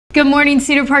Good morning,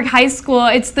 Cedar Park High School.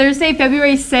 It's Thursday,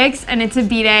 February 6th, and it's a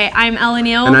B-Day. I'm Ellen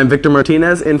Neal. And I'm Victor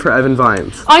Martinez, in for Evan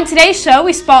Vines. On today's show,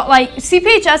 we spotlight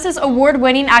CPHS's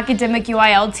award-winning academic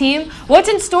UIL team, what's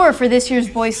in store for this year's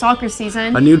boys soccer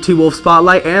season, a new T-Wolf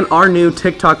Spotlight, and our new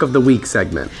TikTok of the Week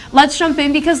segment. Let's jump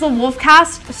in because the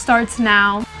Wolfcast starts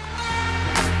now.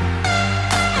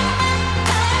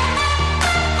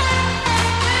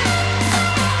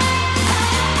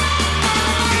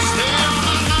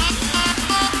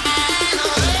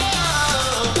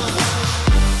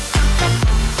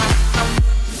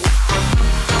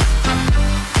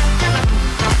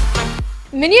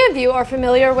 Many of you are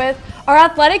familiar with our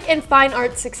athletic and fine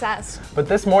arts success. But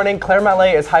this morning, Claire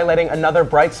Mallet is highlighting another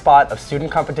bright spot of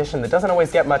student competition that doesn't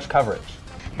always get much coverage.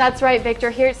 That's right,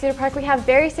 Victor. Here at Cedar Park, we have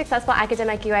very successful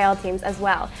academic UIL teams as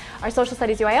well. Our social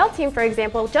studies UIL team, for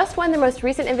example, just won their most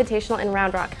recent invitational in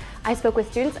Round Rock. I spoke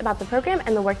with students about the program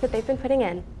and the work that they've been putting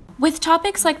in. With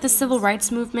topics like the Civil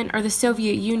Rights Movement or the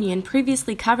Soviet Union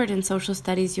previously covered in Social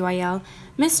Studies UIL,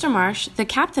 Mr. Marsh, the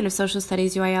captain of Social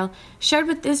Studies UIL, shared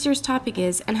what this year's topic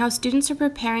is and how students are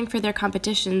preparing for their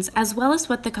competitions, as well as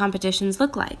what the competitions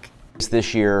look like.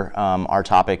 This year, our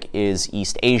topic is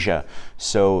East Asia.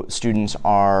 So students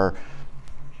are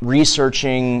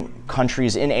researching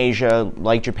countries in Asia,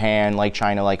 like Japan, like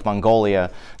China, like Mongolia.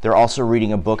 They're also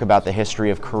reading a book about the history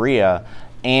of Korea,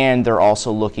 and they're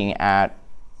also looking at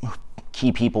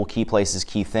key people, key places,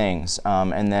 key things.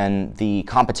 And then the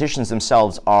competitions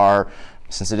themselves are,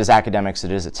 since it is academics,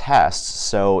 it is a test,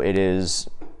 so it is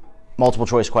multiple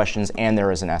choice questions and there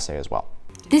is an essay as well.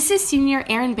 This is senior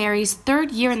Erin Berry's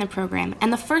third year in the program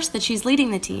and the first that she's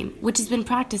leading the team, which has been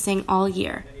practicing all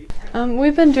year.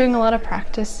 We've been doing a lot of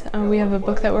practice. We have a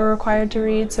book that we're required to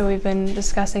read, so we've been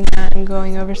discussing that and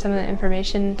going over some of the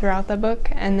information throughout the book.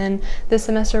 And then this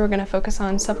semester we're going to focus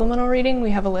on supplemental reading.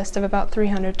 We have a list of about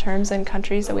 300 terms and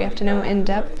countries that we have to know in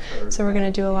depth, so we're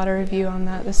going to do a lot of review on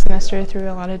that this semester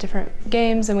through a lot of different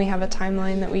games, and we have a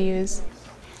timeline that we use.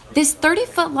 This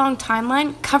 30-foot-long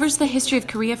timeline covers the history of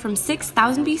Korea from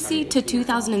 6000 BC to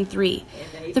 2003.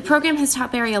 The program has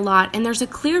taught Berry a lot, and there's a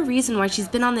clear reason why she's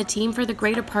been on the team for the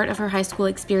greater part of her high school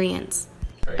experience.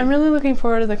 I'm really looking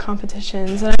forward to the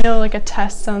competitions, and I know like a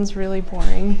test sounds really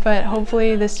boring, but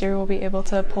hopefully this year we'll be able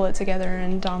to pull it together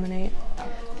and dominate.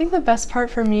 I think the best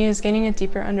part for me is gaining a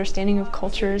deeper understanding of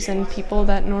cultures and people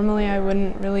that normally I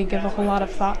wouldn't really give a whole lot of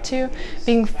thought to.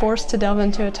 Being forced to delve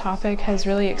into a topic has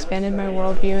really expanded my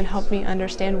worldview and helped me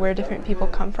understand where different people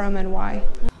come from and why.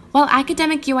 While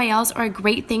academic UILs are a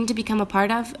great thing to become a part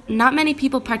of, not many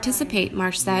people participate,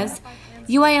 Marsh says.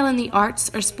 UIL in the arts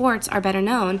or sports are better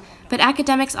known, but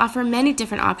academics offer many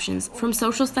different options, from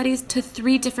social studies to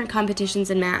 3 different competitions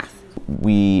in math.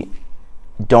 We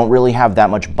don't really have that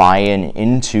much buy-in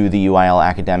into the UIL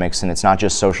academics, and it's not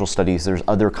just social studies, there's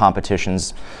other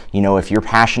competitions. You know, if you're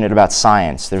passionate about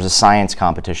science, there's a science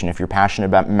competition. If you're passionate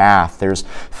about math, there's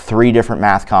 3 different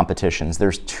math competitions.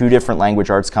 There's 2 different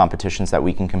language arts competitions that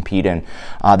we can compete in.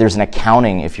 There's an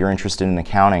accounting, if you're interested in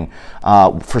accounting.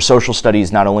 For social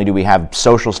studies, not only do we have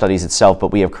social studies itself,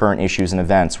 but we have current issues and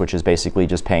events, which is basically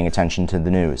just paying attention to the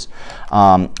news.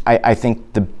 I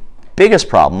think the biggest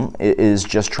problem is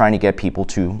just trying to get people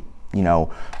to, you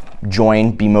know,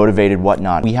 join, be motivated,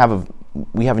 whatnot. We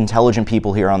have intelligent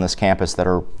people here on this campus that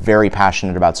are very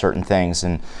passionate about certain things,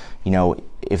 and you know,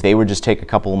 if they would just take a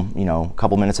couple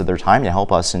minutes of their time to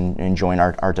help us and join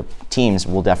our teams,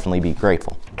 we'll definitely be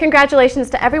grateful.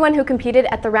 Congratulations to everyone who competed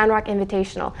at the Round Rock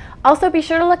Invitational. Also, be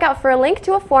sure to look out for a link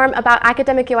to a form about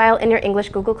academic UIL in your English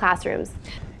Google Classrooms.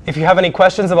 If you have any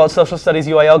questions about Social Studies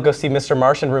UIL, go see Mr.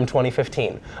 Marsh in room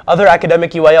 2015. Other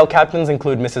academic UIL captains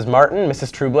include Mrs. Martin,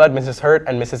 Mrs. Trueblood, Mrs. Hurt,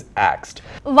 and Mrs. Axt.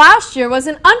 Last year was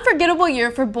an unforgettable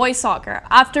year for boys soccer.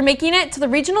 After making it to the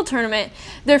regional tournament,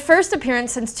 their first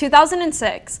appearance since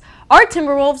 2006, our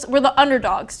Timberwolves were the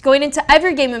underdogs, going into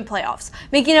every game in playoffs,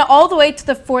 making it all the way to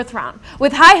the 4th round.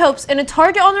 With high hopes and a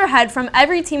target on their head from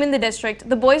every team in the district,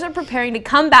 the boys are preparing to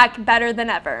come back better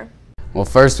than ever. Well,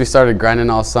 first we started grinding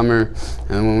all summer,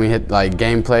 and when we hit like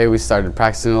gameplay, we started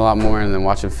practicing a lot more and then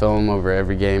watching film over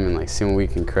every game and like seeing what we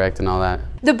can correct and all that.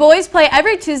 The boys play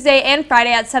every Tuesday and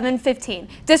Friday at 7:15.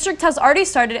 District has already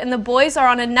started, and the boys are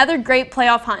on another great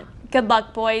playoff hunt. Good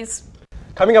luck, boys.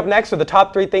 Coming up next are the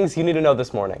top 3 things you need to know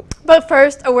this morning. But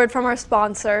first, a word from our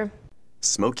sponsor.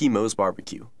 Smoky Moe's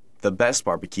Barbecue, the best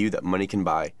barbecue that money can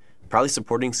buy. Proudly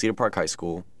supporting Cedar Park High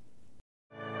School.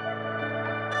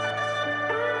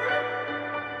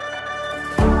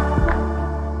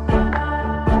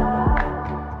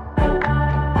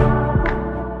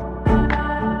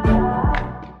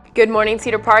 Good morning,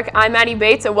 Cedar Park. I'm Maddie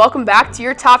Bates, and welcome back to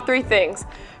your top 3 things.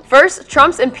 First,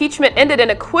 Trump's impeachment ended in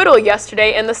acquittal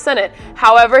yesterday in the Senate.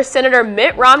 However, Senator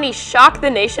Mitt Romney shocked the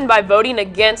nation by voting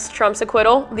against Trump's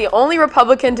acquittal, the only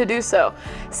Republican to do so.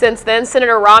 Since then,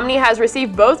 Senator Romney has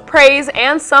received both praise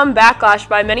and some backlash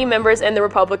by many members in the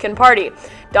Republican Party.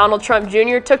 Donald Trump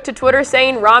Jr. took to Twitter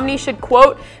saying Romney should,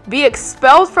 quote, be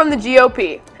expelled from the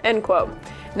GOP, end quote.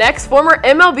 Next, former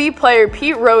MLB player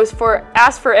Pete Rose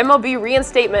asked for MLB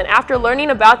reinstatement after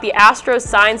learning about the Astros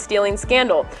sign-stealing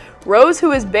scandal. Rose,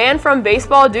 who is banned from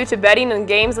baseball due to betting in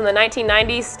games in the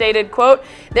 1990s, stated, quote,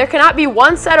 there cannot be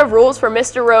one set of rules for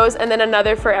Mr. Rose and then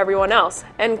another for everyone else,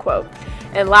 end quote.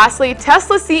 And lastly,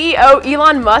 Tesla CEO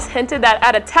Elon Musk hinted that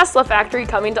at a Tesla factory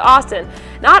coming to Austin.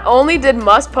 Not only did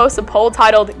Musk post a poll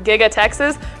titled Giga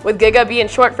Texas, with Giga being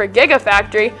short for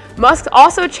Gigafactory, Musk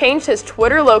also changed his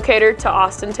Twitter locator to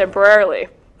Austin temporarily.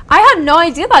 I had no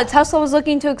idea that Tesla was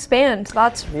looking to expand.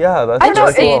 That's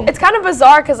interesting. It's kind of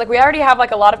bizarre because we already have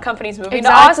a lot of companies moving to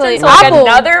exactly. Austin, so Apple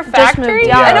another factory.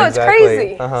 Yeah, I know exactly. it's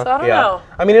crazy. So I don't know.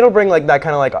 I mean, it'll bring that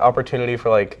kind of opportunity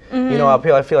for you know,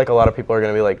 I feel like a lot of people are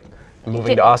going to be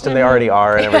moving to Austin. They already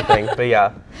are and everything. But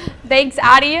yeah. Thanks,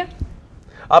 Addie.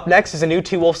 Up next is a new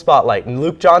T-Wolf Spotlight, and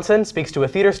Luke Johnson speaks to a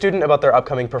theater student about their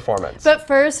upcoming performance. But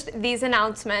first, these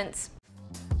announcements.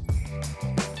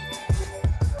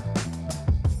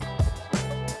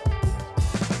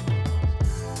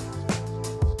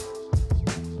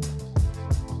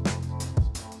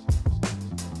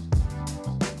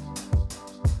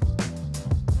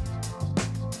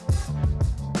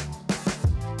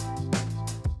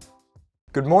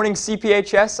 Good morning,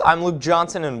 CPHS. I'm Luke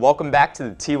Johnson, and welcome back to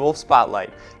the T-Wolf Spotlight.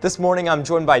 This morning, I'm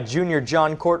joined by Junior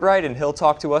John Courtwright, and he'll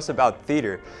talk to us about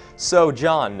theater. So,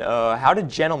 John, how did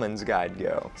Gentleman's Guide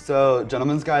go? So,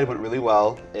 Gentleman's Guide went really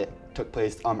well. It took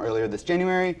place earlier this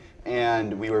January,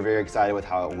 and we were very excited with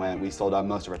how it went. We sold out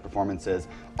most of our performances.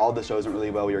 All the shows went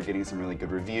really well. We were getting some really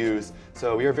good reviews,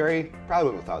 so we were very proud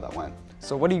of how that went.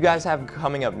 So what do you guys have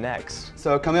coming up next?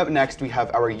 So coming up next, we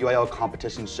have our UIL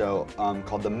competition show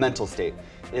called The Mental State.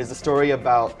 It is a story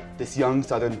about this young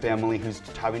Southern family who's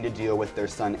having to deal with their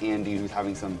son Andy, who's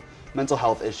having some mental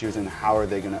health issues, and how are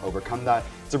they going to overcome that.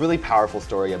 It's a really powerful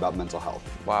story about mental health.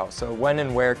 Wow, so when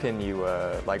and where can you,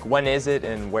 when is it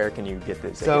and where can you get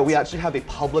this? So we actually have a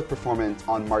public performance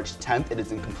on March 10th. It is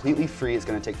completely free. It's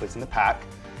going to take place in the PAC.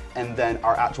 And then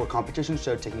our actual competition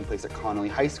show taking place at Connolly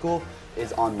High School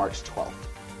is on March 12th.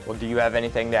 Well, do you have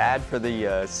anything to add for the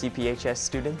CPHS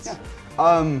students?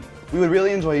 Yeah. We would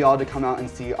really enjoy y'all to come out and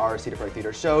see our Cedar Park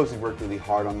Theater shows. We worked really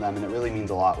hard on them, and it really means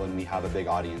a lot when we have a big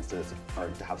audience to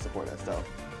have support us. So.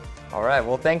 All right,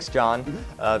 well, thanks, John.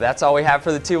 That's all we have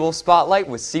for the T-Wolf Spotlight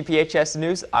with CPHS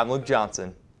News. I'm Luke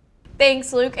Johnson.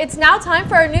 Thanks, Luke. It's now time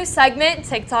for our new segment,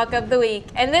 TikTok of the Week.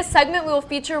 In this segment, we will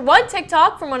feature one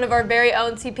TikTok from one of our very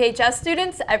own CPHS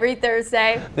students every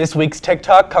Thursday. This week's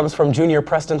TikTok comes from Junior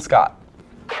Preston Scott.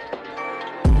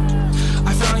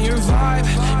 I found your vibe,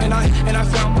 and I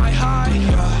found my high,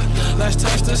 yeah. Let's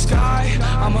touch the sky,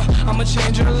 I'ma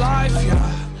change your life,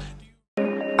 yeah.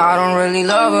 I don't really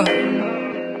love her,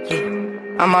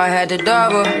 yeah. I might have to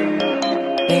double,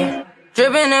 yeah.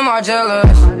 Dripping in my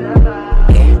jealous.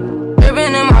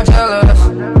 Dripping in my jealous,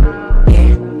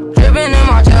 yeah. Dripping in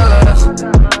my jealous,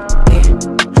 yeah.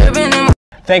 Dripping in my.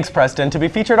 Thanks, Preston. To be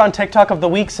featured on TikTok of the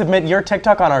Week, submit your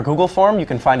TikTok on our Google form. You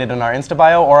can find it in our Insta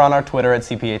bio or on our Twitter at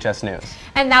CPHS News.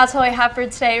 And that's all I have for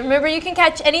today. Remember, you can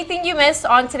catch anything you missed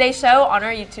on today's show on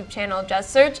our YouTube channel.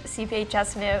 Just search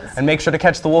CPHS News. And make sure to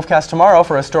catch the Wolfcast tomorrow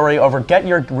for a story over Get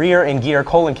Your Rear in Gear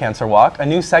Colon Cancer Walk, a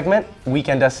new segment,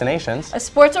 Weekend Destinations, a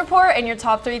sports report, and your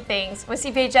top 3 things. With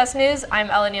CPHS News, I'm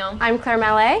Ellen Neal. I'm Claire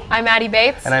Mallet. I'm Addie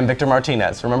Bates. And I'm Victor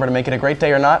Martinez. Remember, to make it a great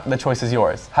day or not, the choice is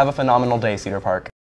yours. Have a phenomenal day, Cedar Park.